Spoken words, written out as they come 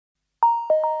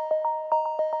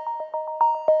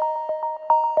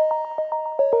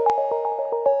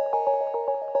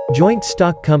Joint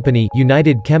stock company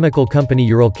United Chemical Company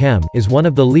Uralchem is one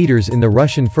of the leaders in the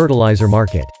Russian fertilizer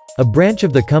market. A branch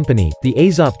of the company, the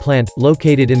Azot plant,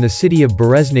 located in the city of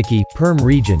Berezniki, Perm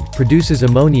region, produces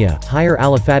ammonia, higher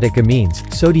aliphatic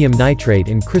amines, sodium nitrate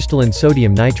and crystalline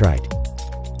sodium nitrite.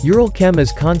 Uralchem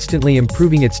is constantly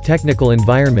improving its technical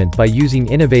environment by using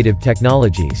innovative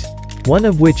technologies, one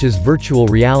of which is virtual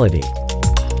reality.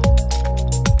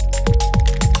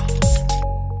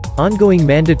 Ongoing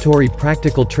mandatory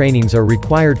practical trainings are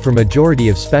required for majority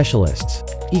of specialists.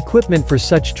 Equipment for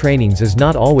such trainings is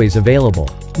not always available.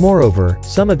 Moreover,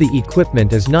 some of the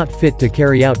equipment is not fit to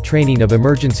carry out training of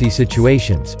emergency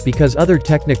situations, because other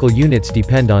technical units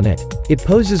depend on it. It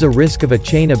poses a risk of a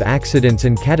chain of accidents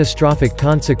and catastrophic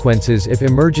consequences if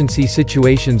emergency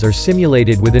situations are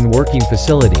simulated within working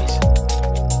facilities.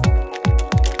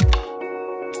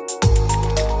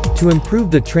 To improve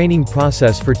the training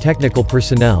process for technical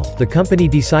personnel, the company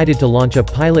decided to launch a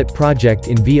pilot project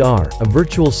in VR, a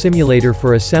virtual simulator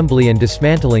for assembly and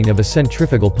dismantling of a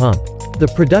centrifugal pump.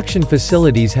 The production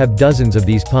facilities have dozens of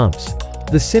these pumps.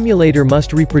 The simulator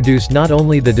must reproduce not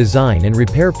only the design and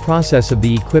repair process of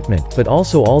the equipment, but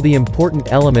also all the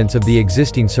important elements of the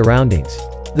existing surroundings.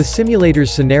 The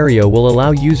simulator's scenario will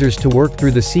allow users to work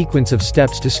through the sequence of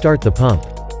steps to start the pump.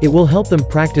 It will help them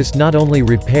practice not only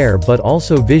repair but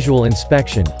also visual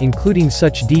inspection, including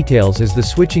such details as the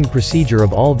switching procedure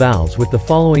of all valves with the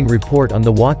following report on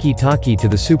the walkie-talkie to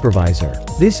the supervisor.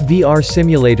 This VR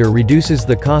simulator reduces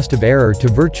the cost of error to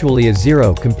virtually a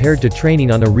zero compared to training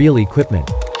on a real equipment.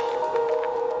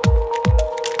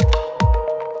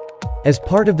 As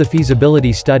part of the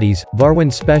feasibility studies,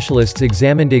 Varwin specialists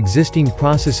examined existing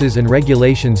processes and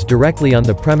regulations directly on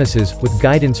the premises, with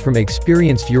guidance from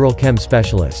experienced Uralchem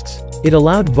specialists. It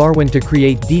allowed Varwin to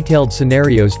create detailed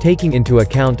scenarios taking into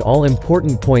account all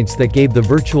important points that gave the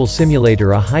virtual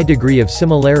simulator a high degree of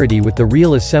similarity with the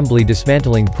real assembly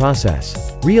dismantling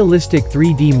process. Realistic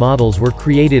 3D models were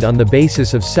created on the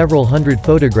basis of several hundred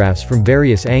photographs from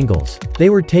various angles.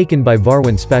 They were taken by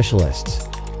Varwin specialists.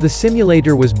 The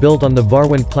simulator was built on the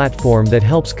Varwin platform that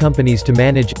helps companies to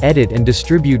manage, edit and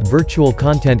distribute virtual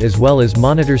content as well as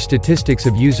monitor statistics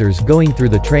of users going through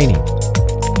the training.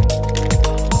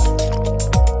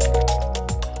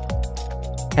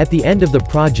 At the end of the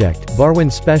project,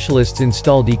 Varwin specialists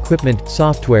installed equipment,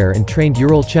 software and trained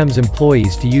Uralchem's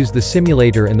employees to use the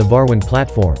simulator and the Varwin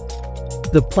platform.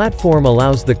 The platform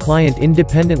allows the client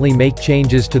independently make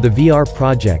changes to the VR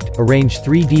project, arrange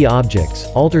 3D objects,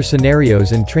 alter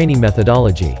scenarios and training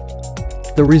methodology.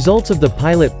 The results of the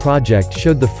pilot project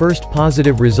showed the first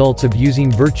positive results of using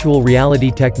virtual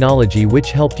reality technology,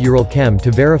 which helped Uralchem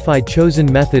to verify chosen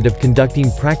method of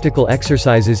conducting practical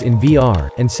exercises in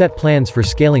VR, and set plans for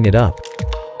scaling it up.